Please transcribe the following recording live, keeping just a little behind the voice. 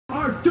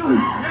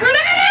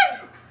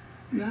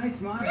Nice,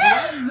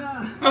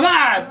 man. Come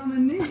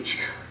on!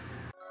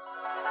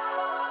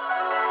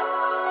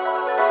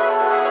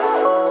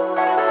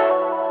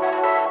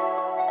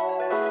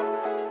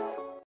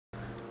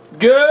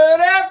 Good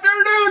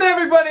afternoon,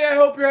 everybody. I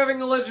hope you're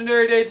having a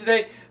legendary day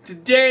today.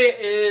 Today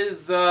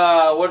is,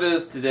 what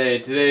is today?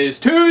 Today is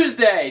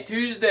Tuesday.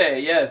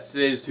 Yes,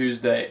 today is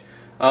Tuesday.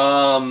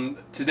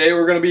 Today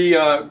we're going to be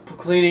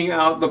cleaning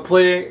out the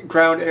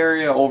playground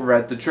area over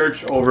at the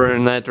church, over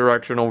in that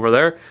direction over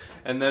there.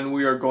 And then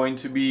we are going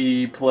to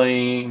be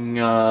playing,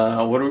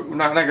 we're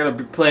not going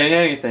to be playing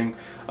anything.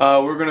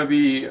 We're going to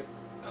be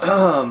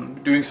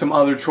doing some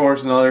other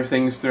chores and other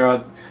things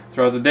throughout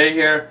the day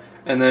here.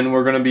 And then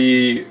we're going to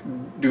be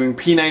doing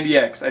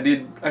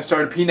P90X. I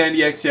started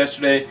P90X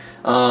yesterday.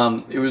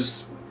 It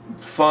was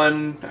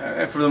fun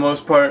for the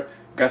most part.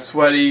 Got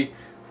sweaty,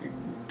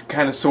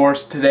 kind of sore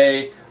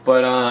today,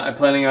 but I'm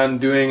planning on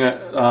doing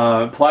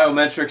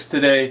plyometrics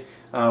today,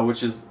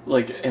 which is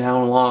like an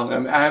hour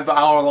long. I have the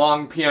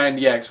hour-long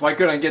P90X. Why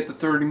couldn't I get the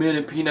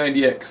 30-minute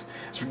P90X?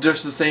 It's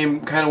just the same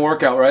kind of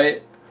workout,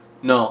 right?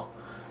 No,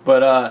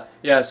 but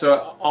yeah.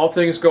 So all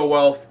things go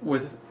well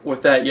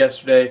with that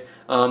yesterday.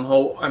 I'm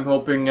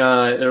hoping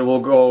it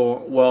will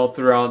go well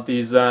throughout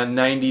these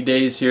 90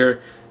 days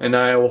here, and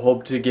I will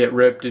hope to get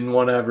ripped and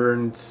whatever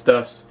and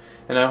stuffs.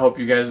 And I hope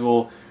you guys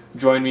will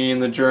join me in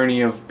the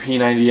journey of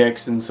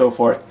P90X and so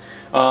forth.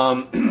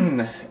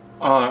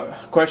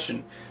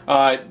 Question: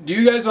 do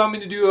you guys want me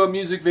to do a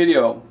music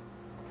video,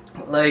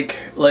 like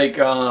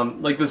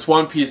this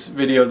One Piece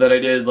video that I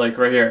did, like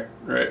right here,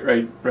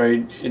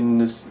 right in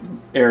this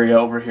area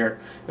over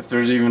here? If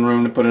there's even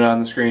room to put it on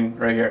the screen,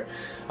 right here.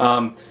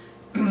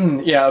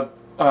 Yeah,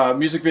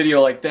 music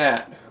video like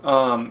that.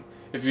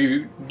 If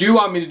you do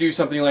want me to do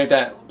something like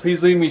that,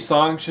 please leave me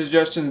song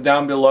suggestions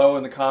down below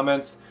in the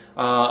comments.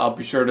 I'll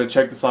be sure to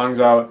check the songs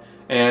out,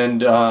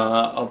 and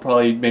I'll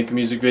probably make a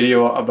music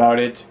video about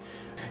it.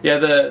 Yeah,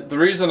 the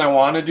reason I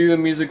want to do a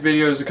music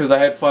video is because I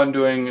had fun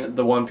doing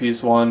the One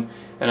Piece one,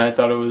 and I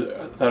thought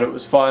it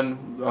was fun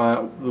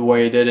the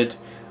way I did it.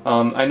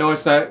 I know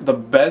it's not the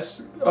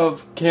best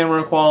of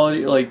camera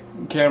quality, like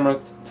camera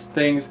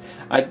things.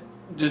 I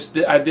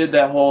did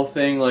that whole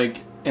thing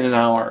like in an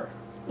hour,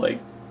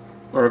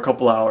 or a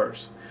couple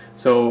hours.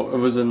 So it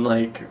wasn't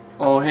like,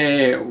 oh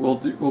hey,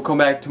 we'll come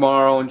back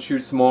tomorrow and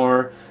shoot some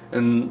more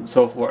and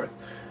so forth.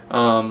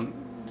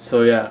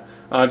 So yeah,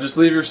 just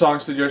leave your song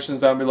suggestions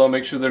down below.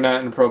 Make sure they're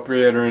not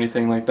inappropriate or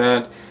anything like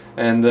that.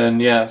 And then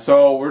yeah,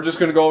 so we're just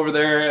gonna go over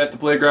there at the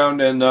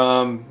playground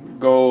and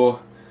go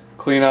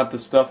clean out the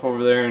stuff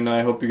over there. And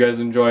I hope you guys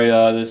enjoy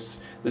this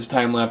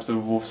time lapse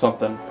of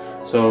something.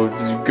 So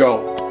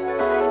go.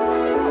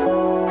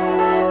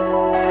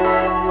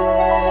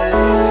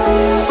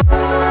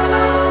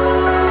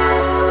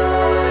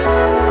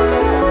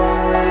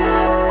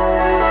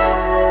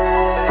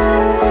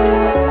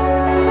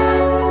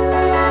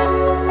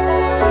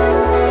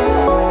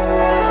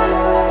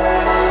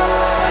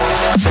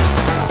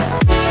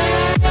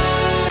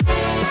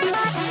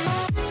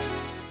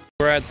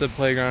 We're at the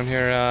playground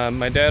here.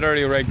 My dad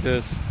already raked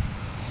this,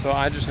 so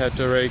I just have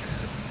to rake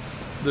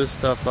this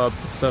stuff up,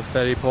 the stuff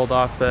that he pulled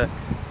off the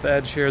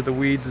edge here, the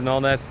weeds and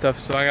all that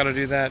stuff. So I gotta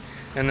do that,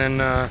 and then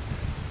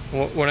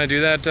when I do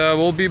that,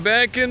 we'll be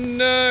back and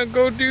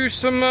go do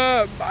some,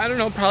 I don't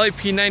know, probably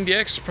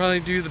P90X,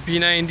 probably do the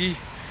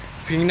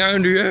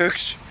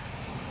P90X,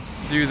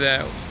 do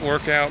that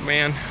workout,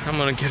 man. I'm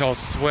gonna get all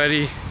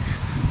sweaty.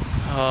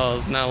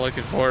 Oh, not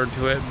looking forward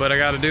to it, but I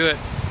gotta do it.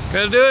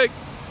 Gotta do it,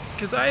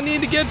 because I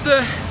need to get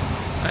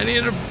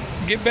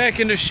back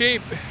into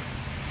shape,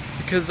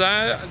 because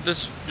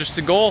just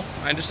a goal.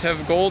 I just have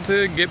a goal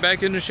to get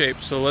back into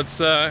shape. So let's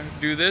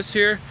do this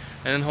here,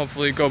 and then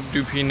hopefully go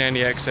do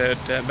P90X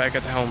back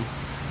at the home.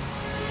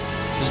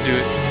 Let's do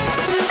it.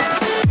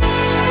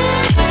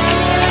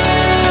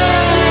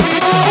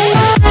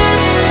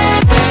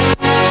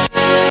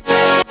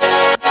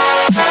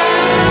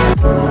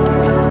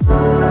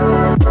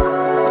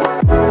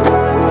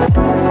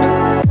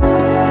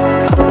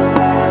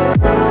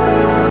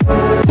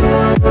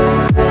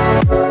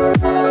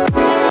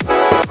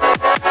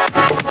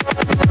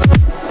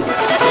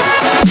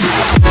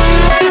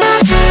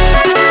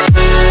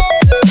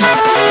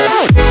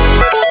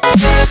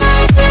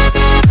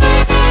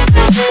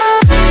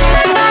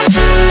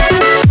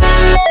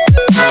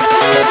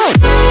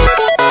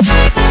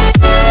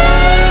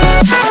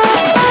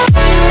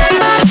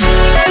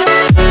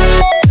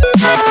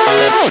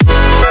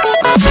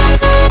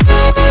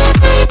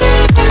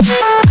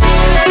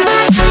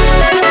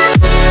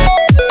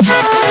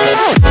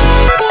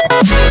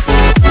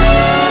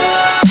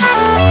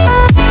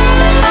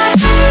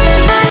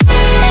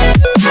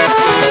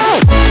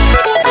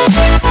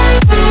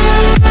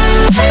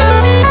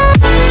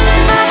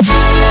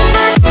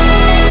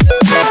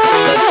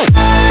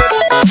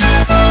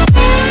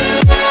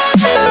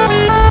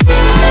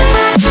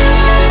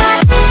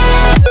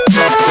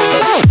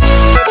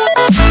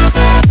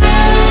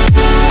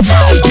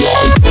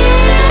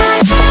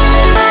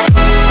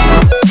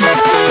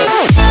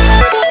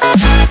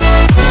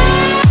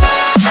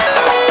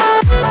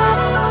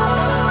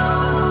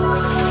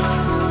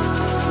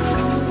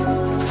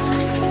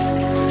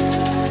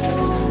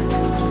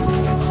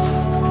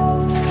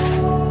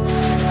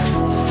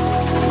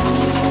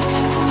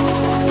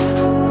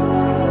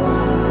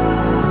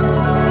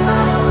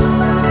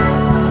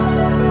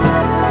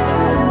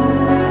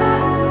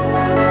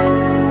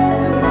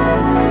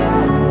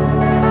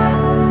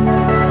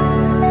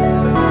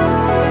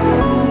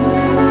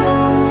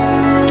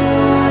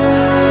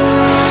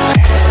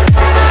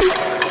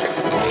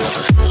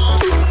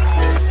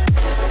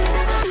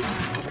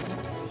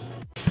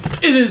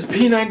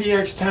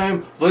 P90X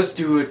time. Let's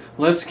do it.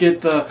 Let's get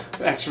the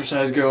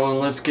exercise going.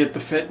 Let's get the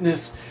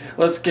fitness.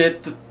 Let's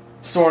get the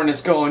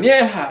soreness going.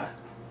 Yeah!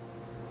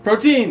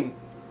 Protein!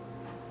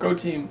 Go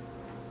team.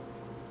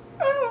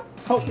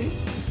 Help me.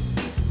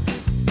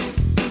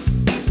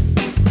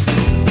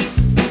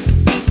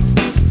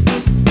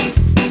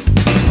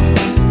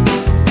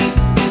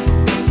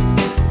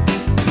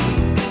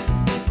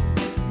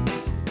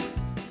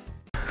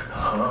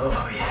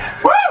 Oh, yeah.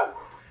 Woo!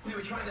 Yeah,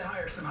 we tried to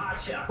hire some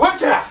hot shots. What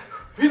the?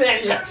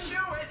 P90X.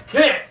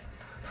 Yeah.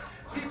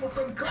 People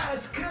from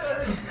class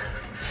could.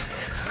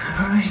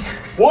 Alright.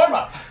 Warm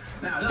up.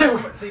 Now, Let's another do it.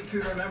 important thing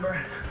to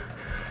remember,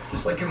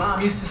 just like your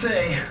mom used to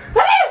say,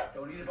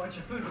 don't eat a bunch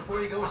of food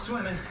before you go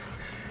swimming.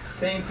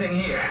 Same thing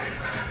here.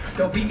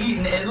 Don't be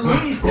eating at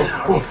least an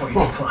hour before you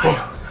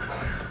apply.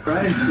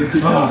 Right?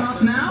 You're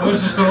up now? It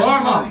was just a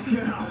warm up.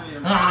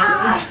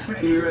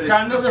 You ready?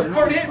 Got another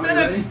 48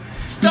 minutes.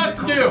 Stuff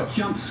to do.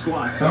 Jump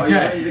squats. Okay.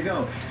 Ready to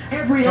go.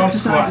 Every Jump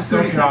exercise is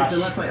 30 squats, oh gosh.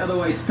 seconds unless I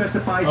otherwise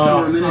specify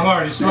somewhere a minute. I'm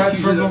already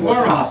sweating from the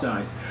warm-up.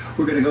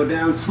 We're going to go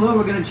down slow.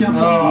 We're going to jump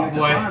Oh, at the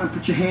boy. bottom.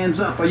 Put your hands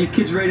up. Are you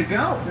kids ready to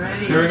go?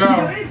 Ready. Here we go. You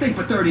can do anything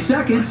for 30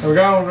 seconds. Here we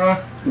go, bro.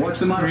 Watch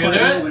the We modifier gonna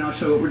do it? move and I'll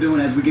show you what we're doing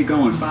as we get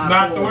going. This is 5,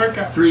 not 4, the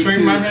workout. 3, Swing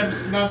 2, my hips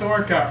is not the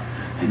workout.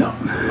 and up.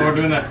 Oh, we're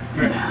doing that.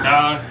 Here.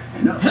 Down.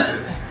 And up.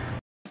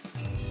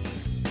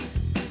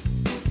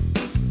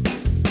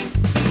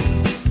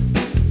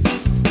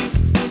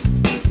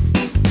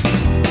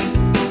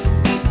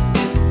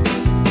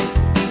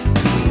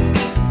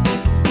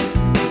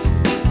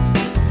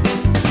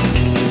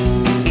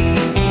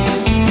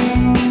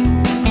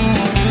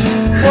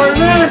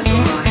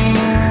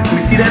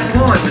 See that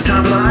floor at the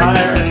top of the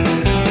eye?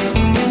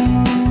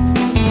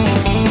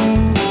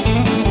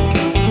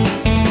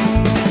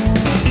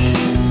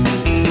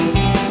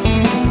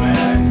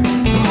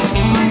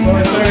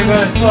 Only 30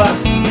 minutes left.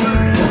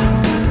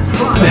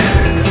 Front,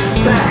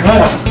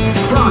 back,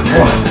 front,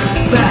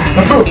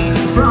 back, front,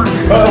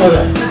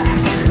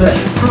 back,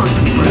 front.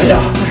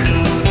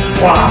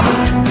 Wow.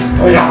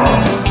 Oh,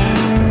 yeah.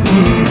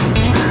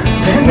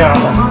 And now,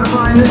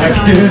 modifying this I can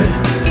time. do it.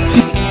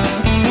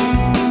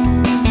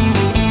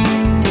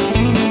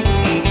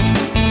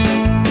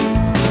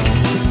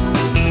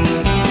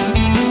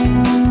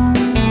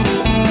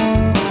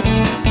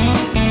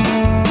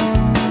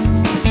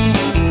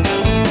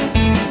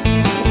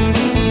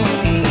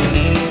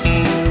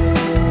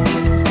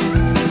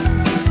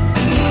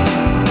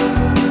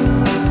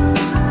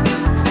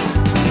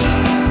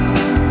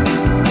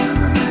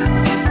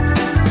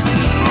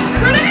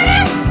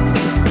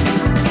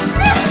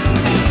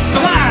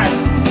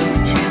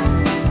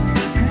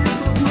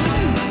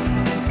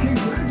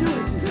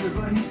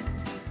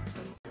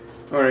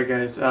 Alright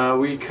guys,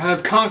 we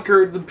have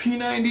conquered the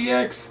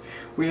P90X.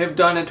 We have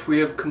done it. We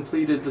have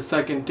completed the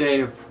second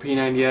day of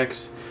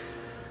P90X.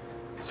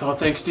 So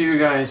thanks to you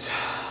guys.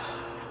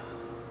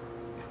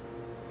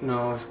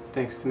 No,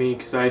 thanks to me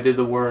because I did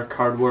the work,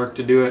 hard work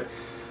to do it.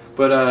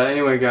 But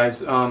anyway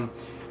guys, don't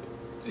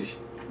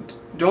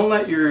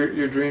let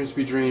your dreams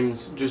be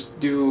dreams. Just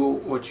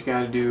do what you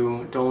gotta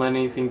do. Don't let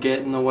anything get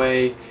in the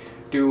way.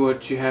 Do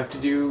what you have to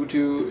do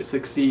to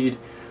succeed.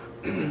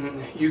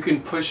 You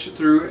can push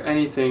through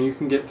anything. You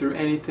can get through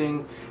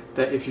anything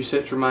that if you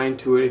set your mind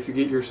to it, if you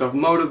get yourself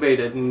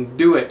motivated and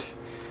do it.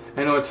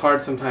 I know it's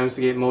hard sometimes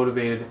to get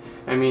motivated.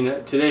 I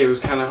mean, today it was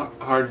kind of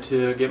hard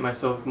to get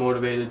myself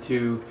motivated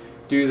to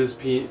do this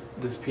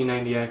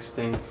P90X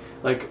thing.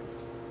 Like,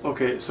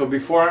 okay, so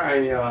before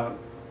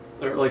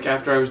like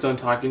after I was done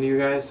talking to you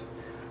guys,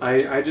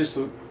 I just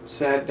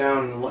sat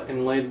down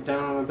and laid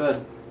down on my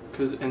bed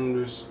and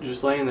was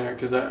just laying there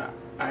because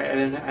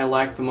I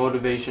lacked the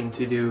motivation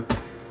to do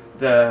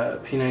the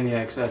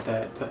P90X at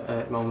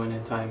that moment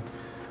in time.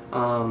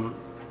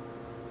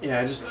 Yeah,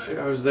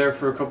 I was there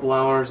for a couple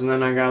hours and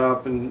then I got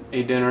up and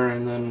ate dinner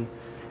and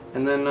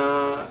then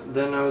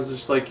I was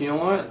just like, you know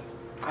what?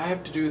 I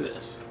have to do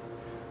this.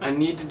 I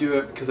need to do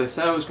it because I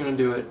said I was going to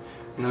do it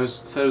and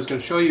said I was going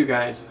to show you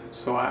guys,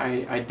 so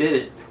I did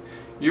it.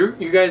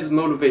 You guys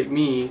motivate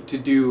me to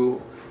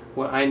do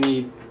what I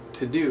need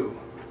to do.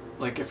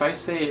 Like if I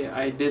say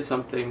I did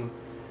something,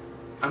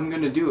 I'm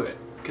gonna do it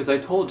because I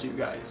told you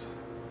guys.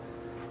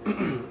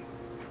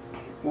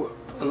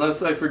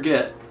 Unless I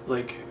forget,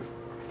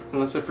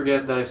 unless I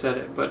forget that I said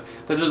it, but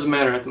that doesn't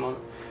matter at the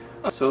moment.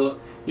 So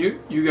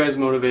you guys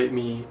motivate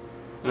me,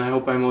 and I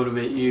hope I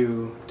motivate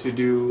you to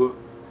do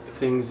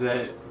things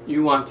that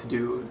you want to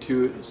do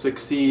to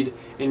succeed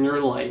in your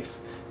life,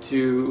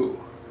 to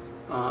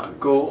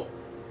go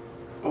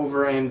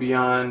over and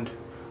beyond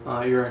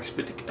your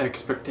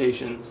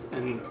expectations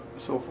and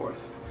so forth.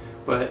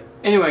 But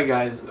anyway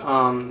guys,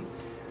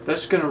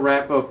 that's gonna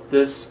wrap up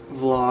this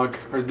vlog,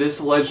 or this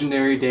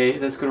legendary day.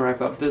 That's gonna wrap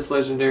up this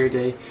legendary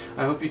day.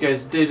 I hope you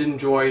guys did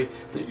enjoy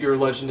your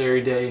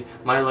legendary day,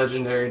 my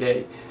legendary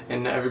day,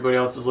 and everybody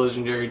else's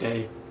legendary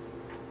day,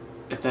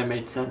 if that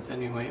made sense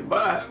anyway.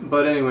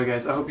 But anyway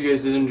guys, I hope you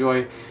guys did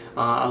enjoy.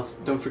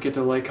 Don't forget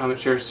to like, comment,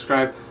 share,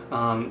 subscribe.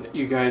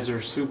 You guys are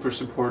super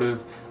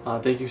supportive.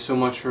 Thank you so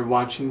much for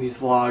watching these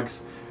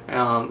vlogs.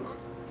 and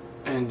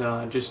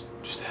just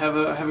have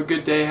a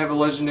good day, have a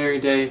legendary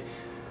day,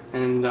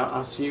 and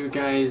I'll see you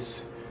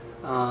guys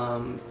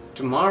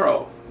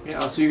tomorrow.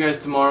 Yeah, I'll see you guys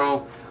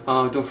tomorrow.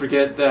 Don't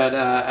forget that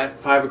at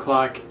 5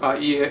 o'clock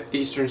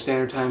Eastern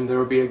Standard Time there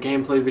will be a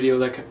gameplay video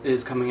that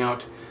is coming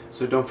out,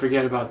 so don't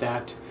forget about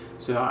that.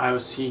 So I will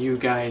see you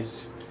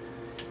guys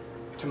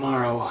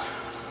tomorrow.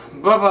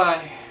 Bye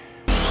bye.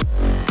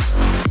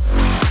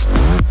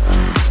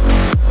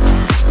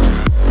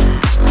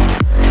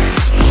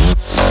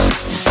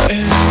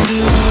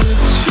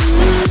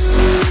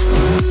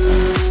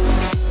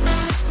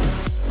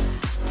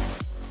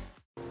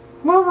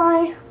 Bye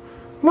bye.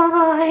 Bye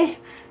bye.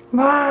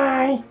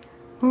 Bye.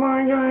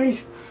 Bye guys.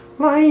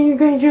 Bye, you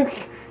guys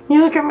you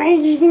look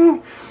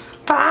amazing.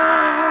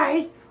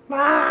 Bye.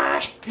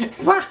 Bye.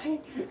 Bye.